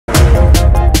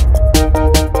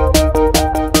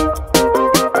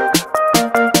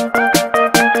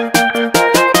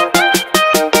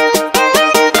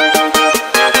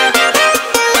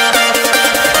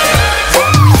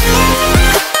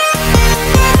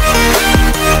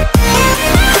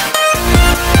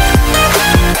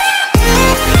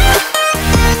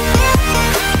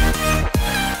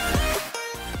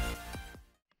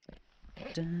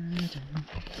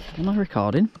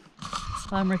recording.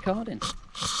 I'm recording.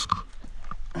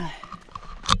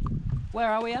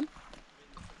 Where are we, Em?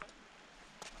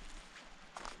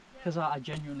 Because I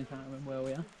genuinely can't remember where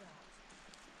we are.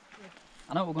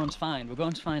 I know what we're going to find. We're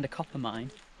going to find a copper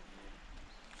mine,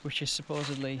 which is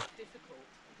supposedly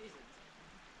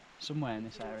somewhere in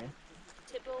this area.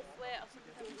 Tibblethwaite or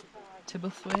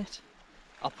something. Tibblethwaite?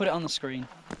 I'll put it on the screen.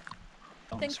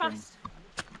 Think fast.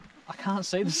 I can't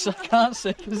see the sun. I can't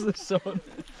see because of the sun.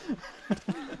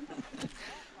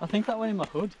 I think that went in my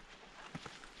hood.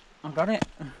 I've got it.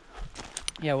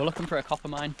 Yeah, we're looking for a copper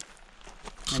mine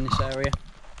in this area.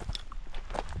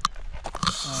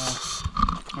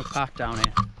 We're parked down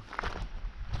here.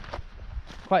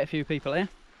 Quite a few people here.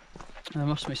 There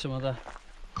must be some other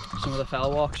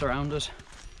fell walks around us.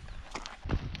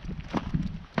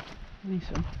 Any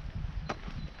sun?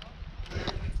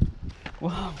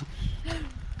 Wow.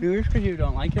 Just because you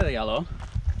don't like the yellow.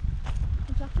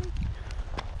 Exactly.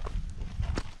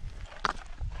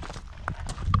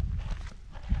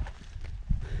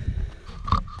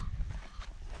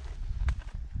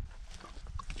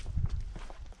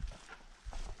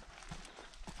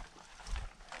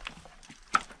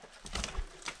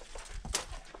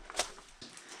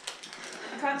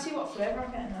 I can't see what flavour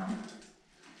I'm getting now.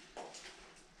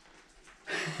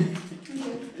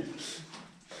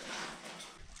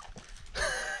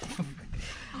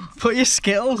 Put your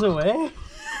Skittles away.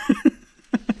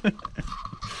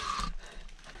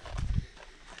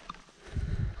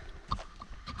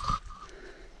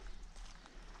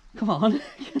 Come on,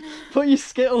 put your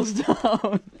Skittles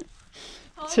down.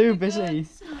 Too busy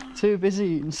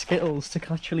eating Skittles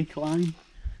to actually climb.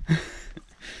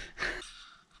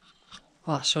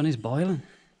 Oh, that sun is boiling.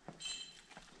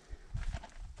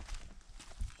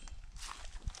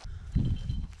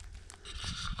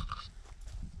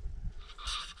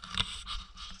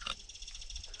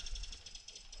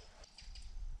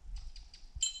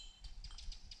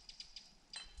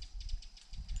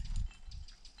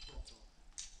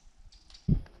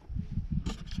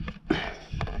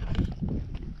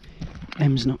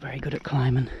 Em's not very good at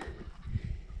climbing.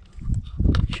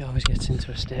 She always gets into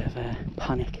a state of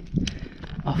panic.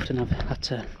 Often I've had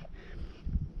to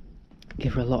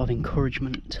give her a lot of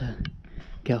encouragement to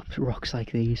get up rocks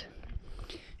like these.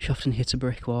 She often hits a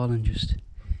brick wall and just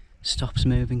stops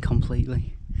moving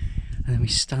completely. And then we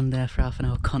stand there for half an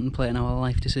hour contemplating our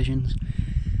life decisions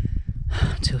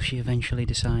until she eventually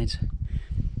decides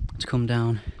to come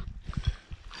down.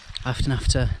 I often have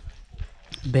to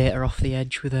bait her off the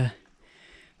edge with a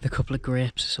couple of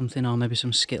grapes or something, or maybe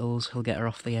some Skittles. He'll get her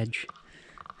off the edge.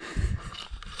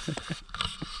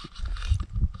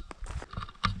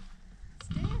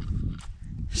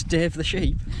 Stave the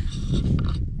sheep.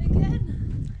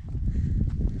 Again.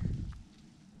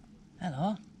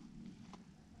 Hello.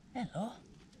 Hello.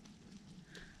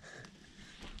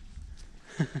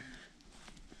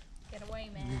 Get away,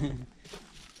 man.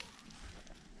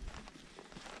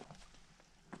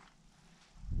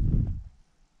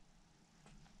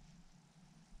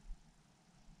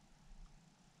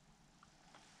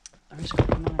 There is a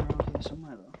copper mine around here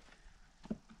somewhere though.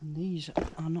 And these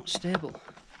are not stable.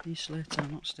 These slates are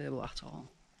not stable at all.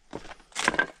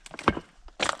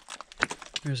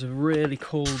 There's a really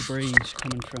cold breeze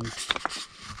coming from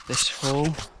this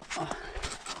hole.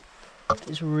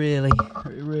 It's really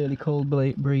cold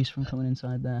breeze from coming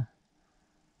inside there.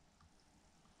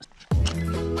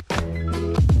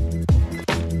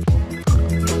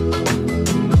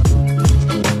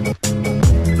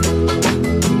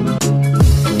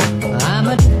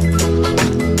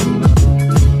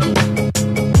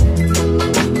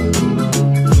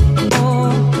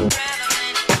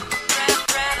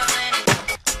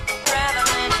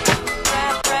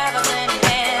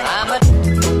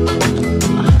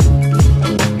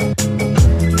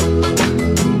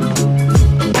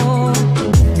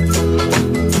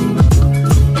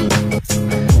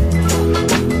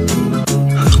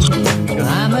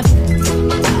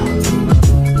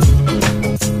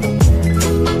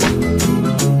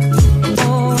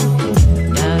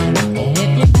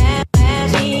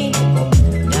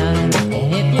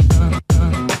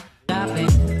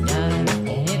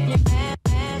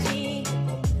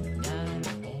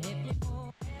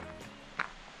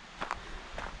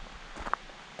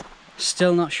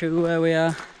 Still not sure where we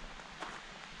are.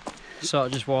 Sort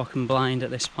of just walking blind at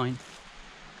this point.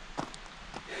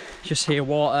 Just hear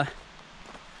water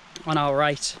on our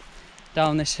right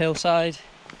down this hillside.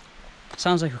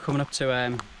 Sounds like we're coming up to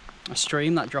a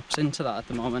stream that drops into that at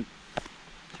the moment.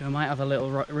 So we might have a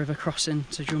little river crossing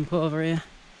to jump over here.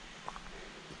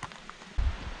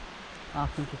 I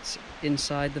think it's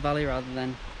inside the valley rather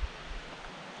than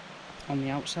on the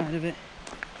outside of it.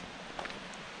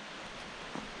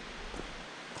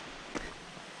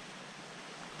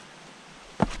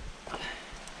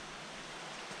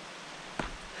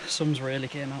 Sun's really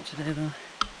came out today though,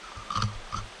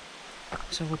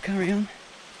 so we'll carry on.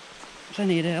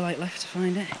 Plenty of daylight left to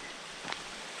find it.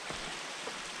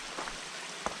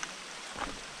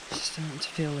 Starting to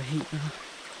feel the heat now.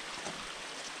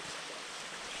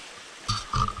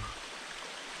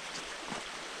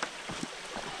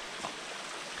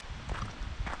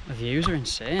 The views are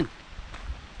insane.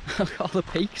 Look at all the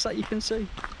peaks that you can see.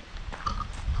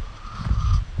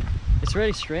 It's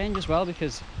really strange as well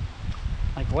because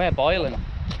like we're boiling,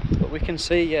 but we can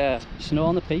see snow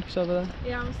on the peaks over there.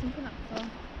 Yeah, I was thinking that before.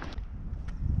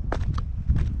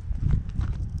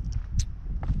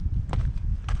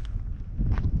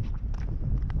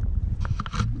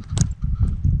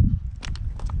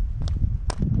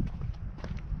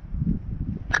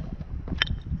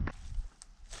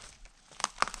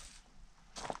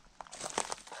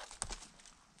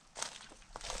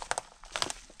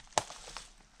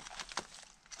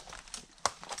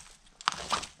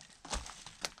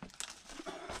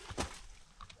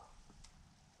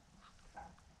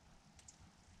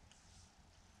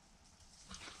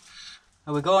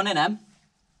 Are we going in, Em?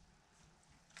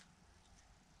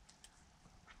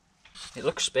 It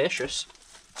looks spacious.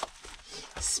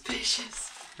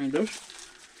 Spacious. It does.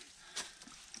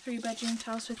 3-bedroom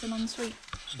house with an ensuite.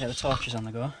 Yeah, the torch is on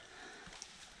the go.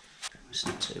 It's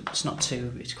not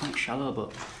too, it's quite shallow,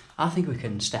 but I think we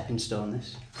can stepping stone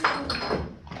this.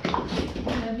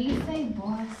 Whatever you say,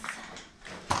 boss.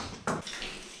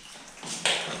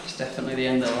 It's definitely the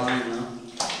end of the line now.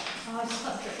 Oh, I just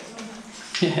got dripped on.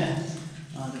 Yeah.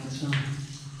 I think so.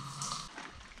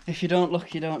 If you don't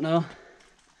look, you don't know.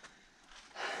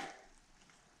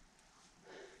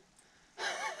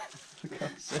 For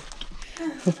God's sake.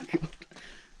 Oh, God.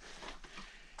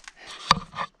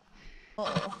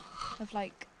 Oh, of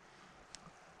like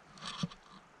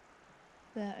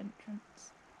the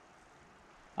entrance.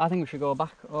 I think we should go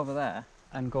back over there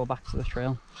and go back to the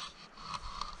trail.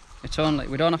 It's only,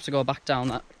 we don't have to go back down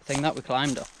that thing that we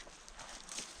climbed up.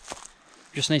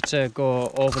 Just need to go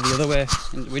over the other way.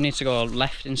 We need to go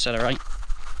left instead of right.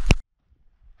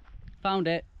 Found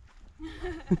it.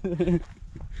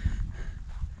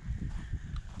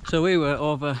 So we were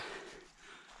over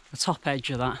the top edge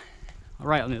of that,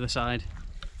 right on the other side.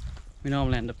 We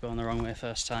normally end up going the wrong way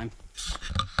first time.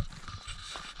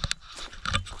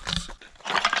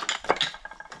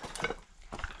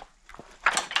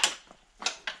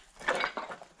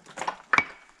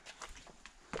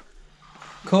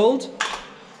 Cold?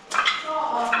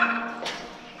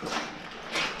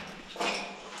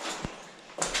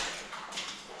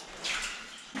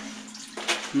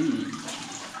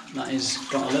 That has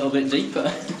got a little bit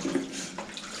deeper.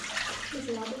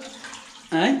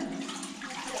 Eh?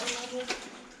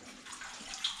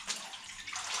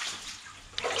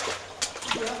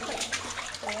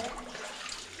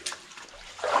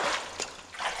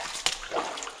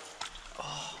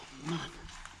 Oh man.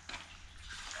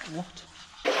 What?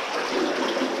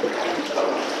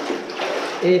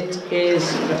 It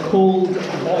is a cold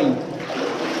void.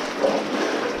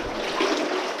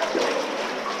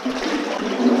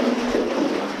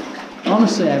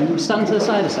 Honestly, I'm standing to the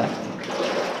side a sec,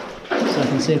 so I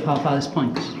can see how far this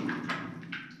points.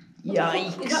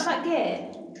 Yikes! Is that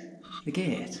gate? The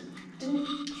gate? Didn't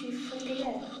you flick a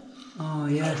gate? Oh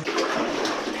yeah.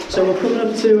 So we're coming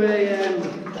up to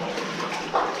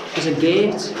there's a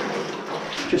gate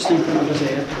just in front of us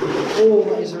here. Oh,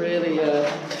 that is really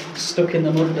stuck in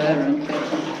the mud there, right?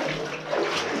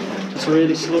 It's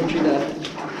really sludgy there.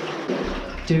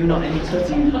 Do not enter.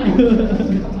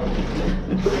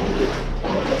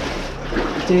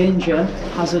 Danger,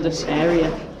 hazardous area.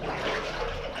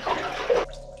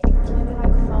 Maybe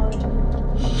like forward.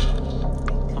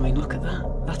 I mean, look at that.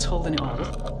 That's holding it all up.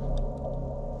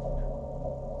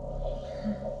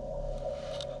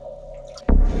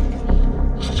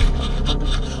 On the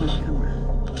camera.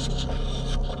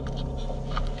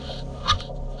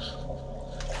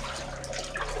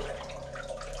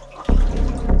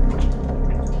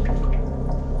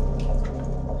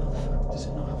 Does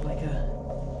it not have like a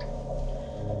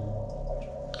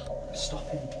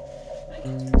stopping?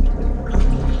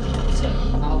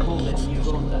 I'll hold it and you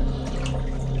go under.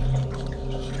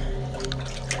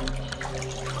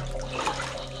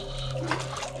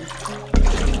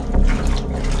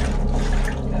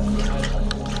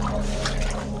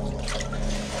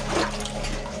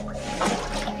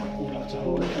 You have to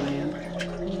hold it from here.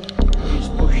 You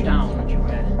just push down on your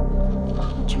way.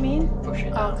 What do you mean? Push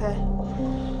it Oh, down. okay.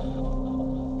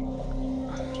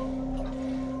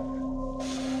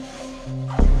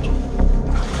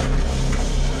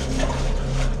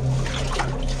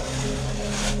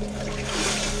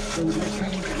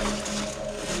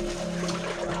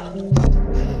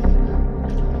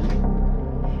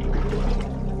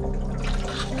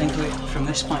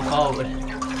 this point forward,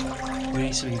 we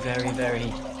need to be very,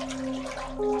 very,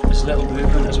 as little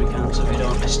movement as we can so we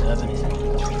don't disturb anything.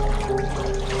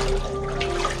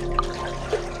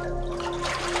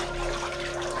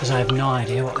 Because I have no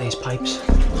idea what these pipes are.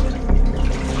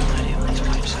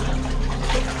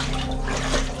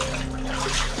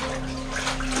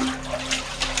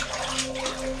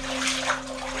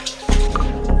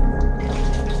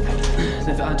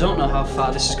 I don't know how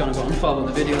far this is going to go on for, but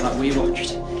the video that we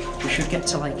watched, we should get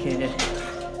to like a,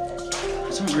 I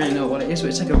don't really know what it is, but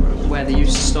it's like where they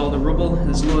used to store the rubble.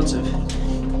 There's loads of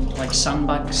like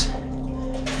sandbags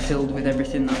filled with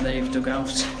everything that they've dug out.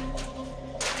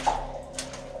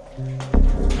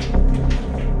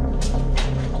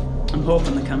 I'm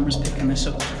hoping the camera's picking this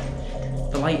up.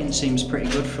 The lighting seems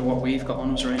pretty good for what we've got on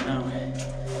us right now,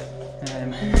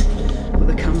 but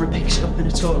the camera picks it up in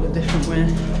a totally different way.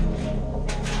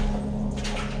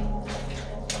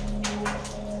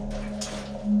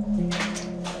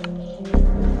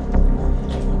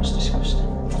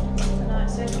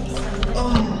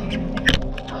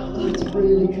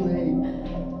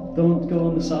 Don't go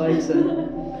on the sides then.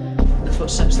 The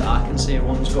footsteps that I can see are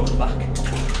ones going back,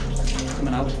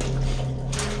 coming out.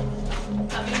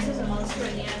 That means there's a monster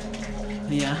in the end.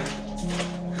 Yeah.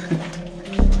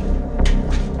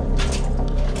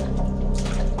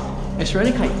 It's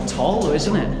really quite tall though,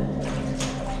 isn't it?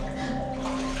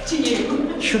 To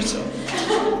you. Shut up.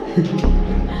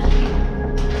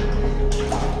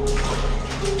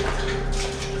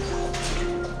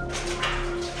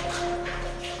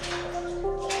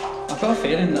 I've got a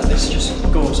feeling that this just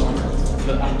goes on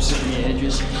for absolutely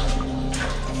ages.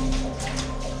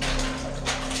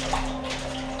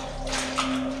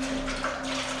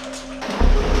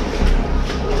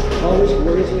 It always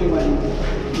worries me when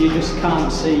you just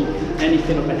can't see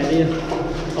anything up ahead of you.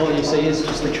 All you see is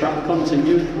just the track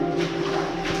continuing.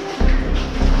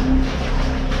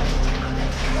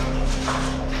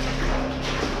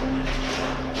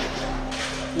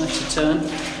 Next turn,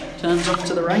 turns off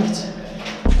to the right.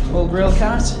 Old rail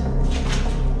cart,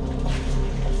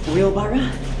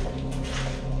 wheelbarrow.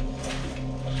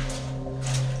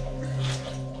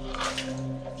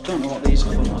 Don't know what these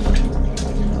are for.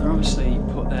 They're obviously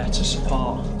put there to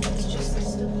support. It's just the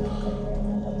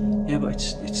stuff. Yeah, but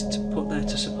it's to put there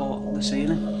to support the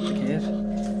ceiling, the cave.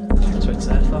 That's what it's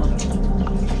there for.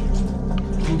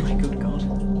 Oh my good god!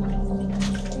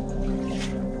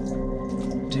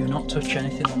 Do not touch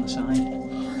anything on the side.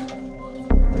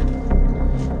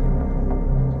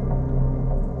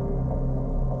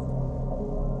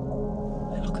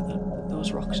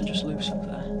 Those rocks are just loose up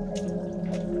there.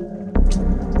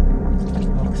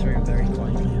 Walk through very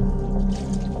quietly.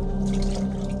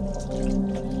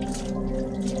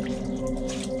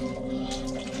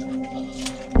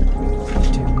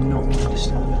 Do not want to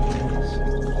disturb anything else.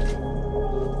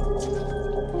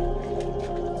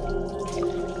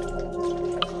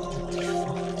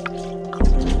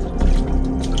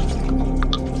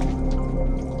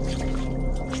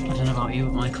 I don't know about you,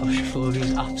 but my claustrophobia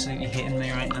is absolutely hitting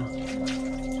me right now.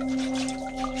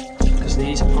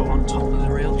 These are put on top of the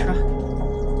rail track.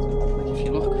 Like if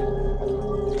you look,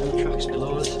 the track's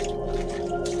below us.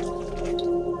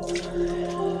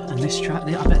 And this track,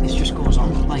 I bet this just goes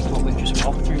on like what we've just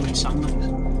walked through with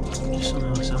sandbags, just on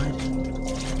our side.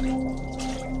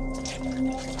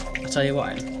 I'll tell you what,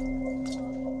 I'm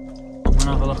gonna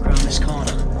have a look around this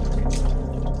corner.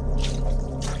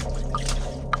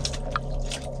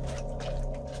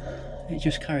 It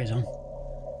just carries on.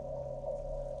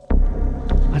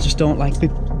 I just don't like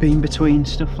being between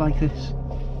stuff like this.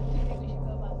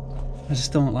 I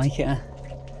just don't like it.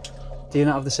 Do you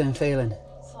not have the same feeling?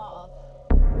 Sort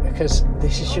of. Because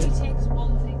this is just... It only takes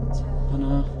one thing to... I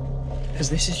know. Because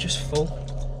this is just full.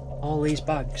 All these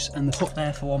bags, and they're put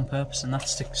there for one purpose, and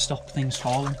that's to stop things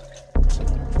falling.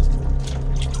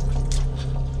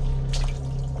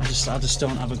 I just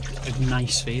don't have a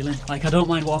nice feeling. Like, I don't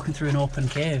mind walking through an open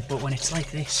cave, but when it's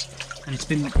like this, and it's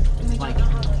been like...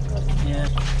 Yeah,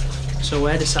 so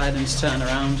we're deciding to turn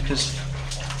around because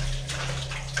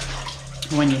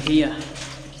when you're here,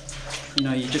 you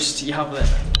know, you have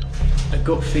a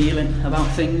gut feeling about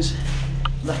things.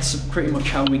 That's pretty much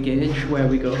how we gauge where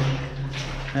we go.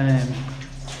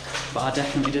 But I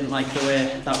definitely didn't like the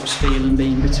way that was feeling,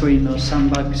 being between those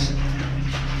sandbags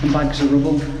and bags of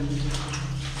rubble.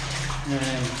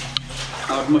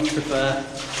 I would much prefer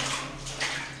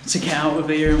to get out of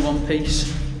here in one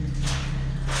piece,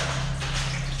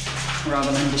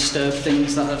 rather than disturb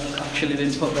things that have actually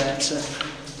been put there to,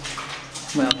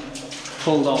 well,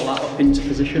 hold all that up into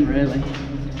position really.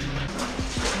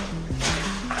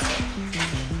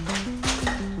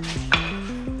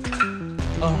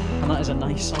 Oh, and that is a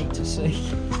nice sight to see.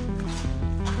 Should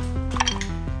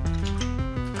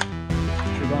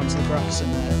we go onto the grass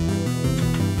and